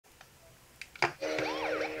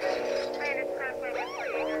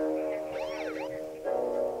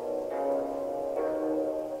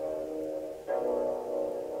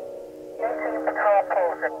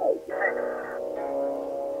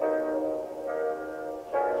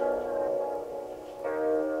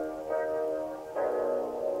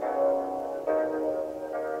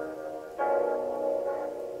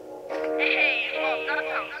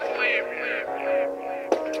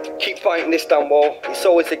Keep fighting this damn war, it's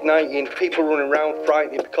always igniting, people running around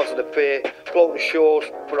frightening because of the fear, floating shores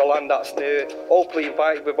for a land that's near, hopefully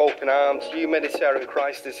invited with open arms, humanitarian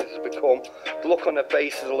crisis has become, the look on their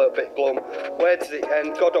face is a little bit glum, where does it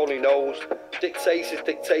end, God only knows,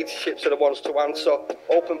 dictatorships are the ones to answer,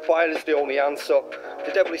 open fire is the only answer,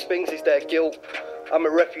 the devilish things is their guilt, I'm a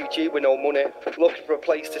refugee with no money, looking for a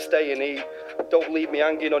place to stay and eat, don't leave me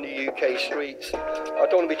hanging on the UK streets, I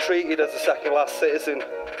don't want to be treated as a second class citizen,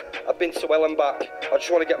 I've been to hell and back, I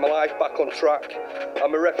just want to get my life back on track.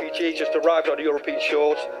 I'm a refugee just arrived on the European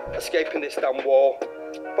shores, escaping this damn war.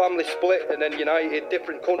 Family split and then united,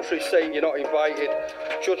 different countries saying you're not invited.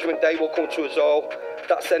 Judgment day will come to us all,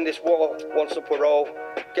 that's end this war once and for all.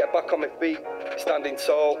 Get back on my feet, standing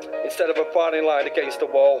tall, instead of a firing line against the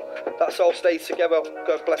wall. That's all, stay together,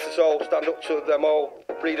 God bless us all, stand up to them all,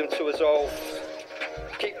 freedom to us all.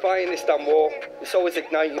 Keep fighting this damn war, it's always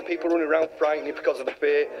igniting, people running around frightening because of the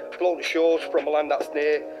fear, floating shores from a land that's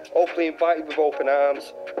near, hopefully invited with open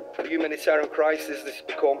arms. The humanitarian crisis this has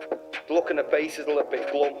become, the look on their face is a little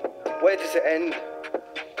bit glum. Where does it end?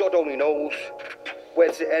 God only knows. Where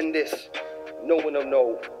does it end this? No one will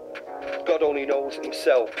know. God only knows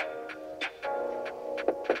himself.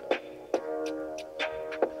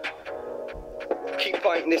 Keep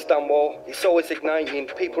fighting this damn war, it's always igniting,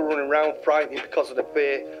 people running around frightening because of the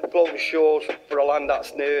fear, floating shores for a land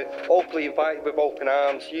that's near, hopefully invited with open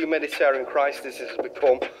arms, humanitarian crisis has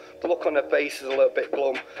become, the look on their face is a little bit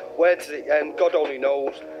glum, where does it end, God only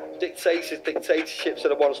knows, dictatorships are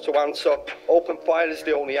the ones to answer, open fire is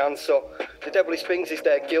the only answer, the devilish things is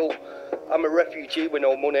their guilt, I'm a refugee with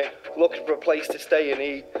no money, looking for a place to stay and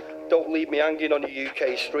eat, don't leave me hanging on the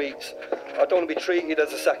UK streets, I don't want to be treated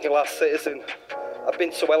as a second class citizen, I've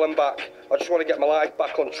been to hell and back, I just want to get my life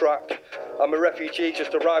back on track. I'm a refugee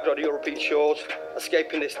just arrived on the European shores,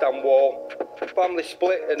 escaping this damn war. Family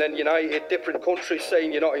split and then united, different countries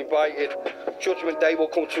saying you're not invited. Judgment day will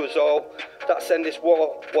come to us all, that's end this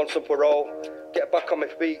war once and for all. Get back on my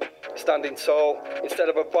feet, standing tall, instead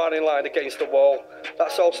of a firing line against the wall.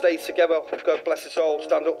 That's all, stay together, God bless us all,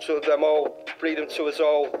 stand up to them all, freedom to us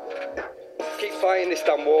all. Keep fighting this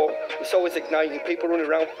damn war, it's always igniting, people running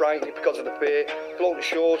around frightening because of the fear, floating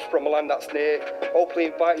shores from a land that's near, hopefully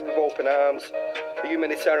invited with open arms. The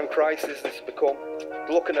humanitarian crisis has become,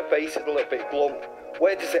 the look on their face is a little bit glum.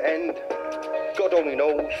 Where does it end? God only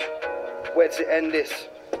knows. Where does it end this?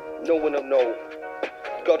 No one will know.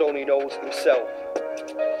 God only knows himself.